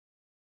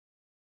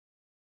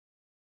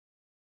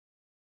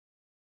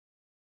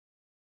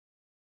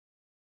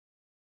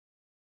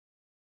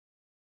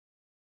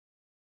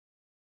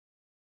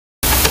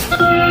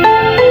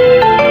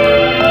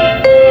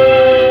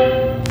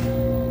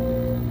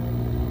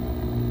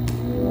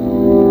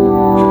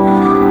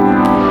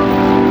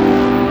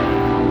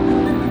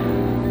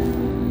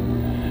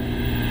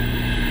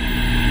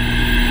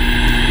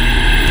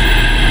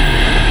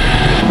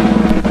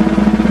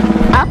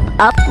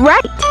Up,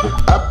 right.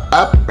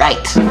 Up,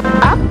 right.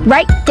 Up,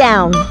 right,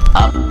 down.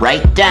 Up,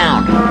 right,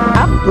 down.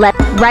 Up, left,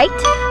 right.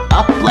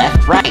 Up,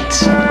 left, right.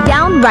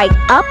 Down, right,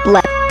 up,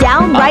 left,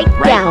 down, right,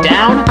 down.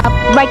 Up,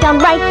 right, down,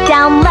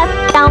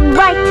 left, down,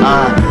 right.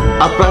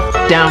 Up,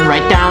 left, down,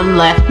 right, down,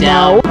 left,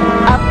 down. No.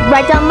 Up,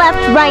 right, down, left,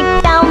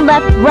 right, down,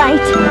 left,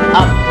 right.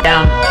 Up,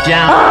 down,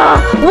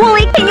 down.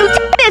 Wooly, can you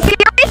do this?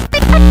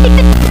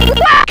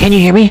 Can you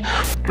hear me?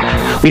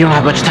 We don't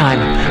have much time.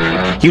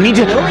 You need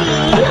to... Wooly,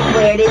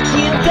 where did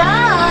you go?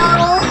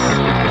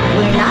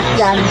 We're not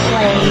done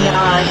playing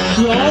our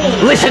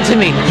game. Listen to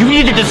me! You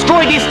need to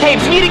destroy these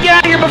tapes! You need to get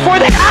out of here before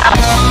they...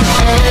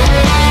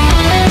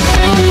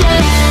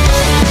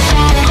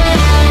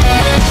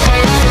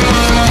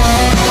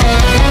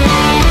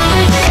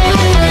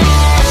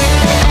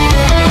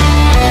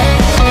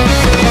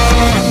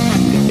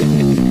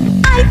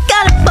 I've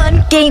got a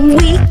fun game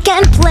we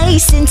can play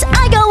since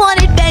I go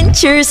on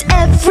adventures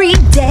every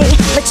day.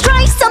 Let's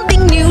try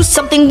something new,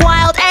 something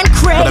wild and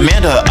crazy. But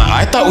Amanda,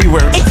 I thought we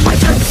were... It's my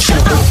turn.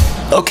 Shut up.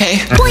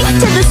 Okay. Point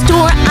to the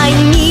store, I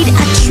need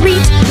a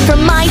treat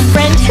from my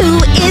friend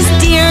who is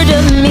dear to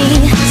me.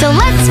 So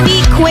let's be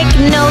quick,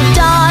 no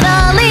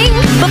dawdling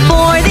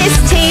before this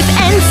tape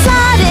ends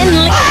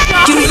suddenly.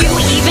 Do you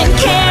even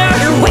care?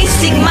 You're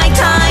wasting my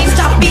time.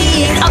 Stop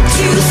being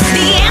obtuse.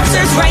 The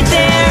answer's right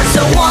there.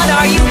 So what,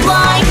 are you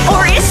blind?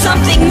 Or is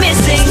something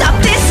missing? Stop,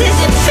 this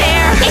isn't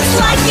fair. It's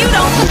like you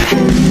don't...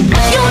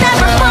 You'll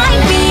never find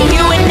me.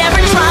 You would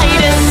never try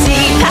to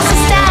see past the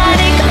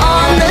static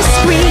on the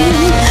screen.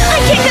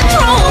 I can't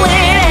control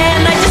it,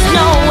 and I just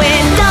know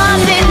it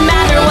doesn't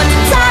matter what's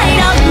inside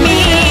of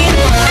me.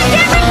 I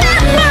can't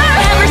remember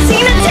ever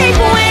seen a tape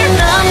where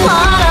the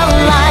plot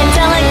aligns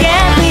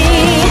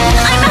elegantly.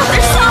 I'm out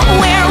there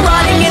somewhere,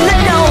 running in the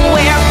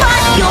nowhere,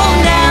 but you'll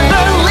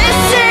never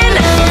listen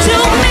to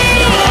me.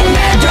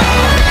 Amanda.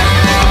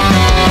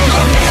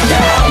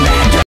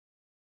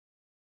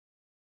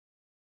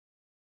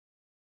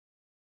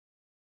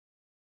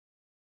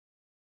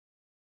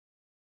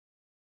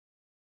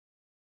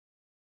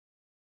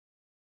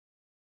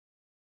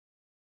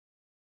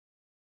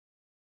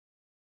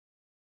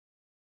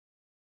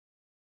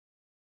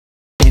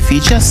 If you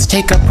just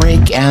take a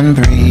break and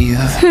breathe.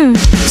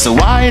 So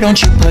why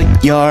don't you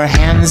put your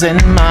hands in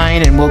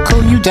mine and we'll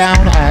cool you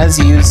down as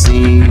you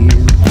see.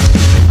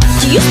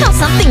 Do you smell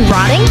something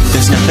rotting?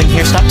 There's nothing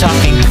here, stop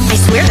talking. I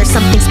swear there's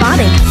something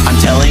spotting. I'm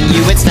telling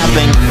you it's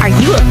nothing. Are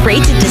you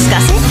afraid to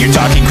discuss it? You're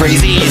talking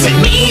crazy, is it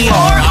me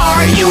or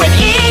are you an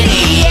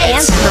idiot?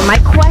 Answer my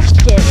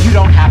question. You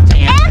don't have to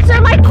answer.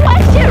 Answer my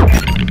question!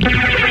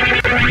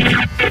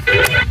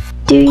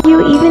 Do you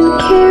even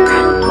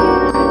care?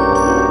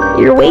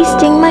 You're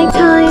wasting my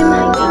time.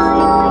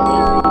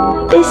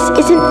 This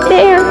isn't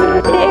fair.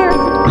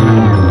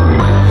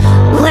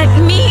 Let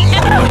me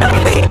out of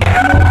here!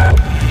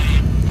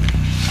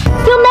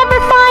 You'll never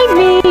find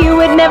me. You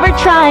would never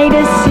try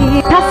to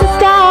see past the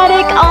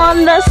static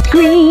on the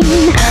screen.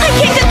 I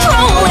can't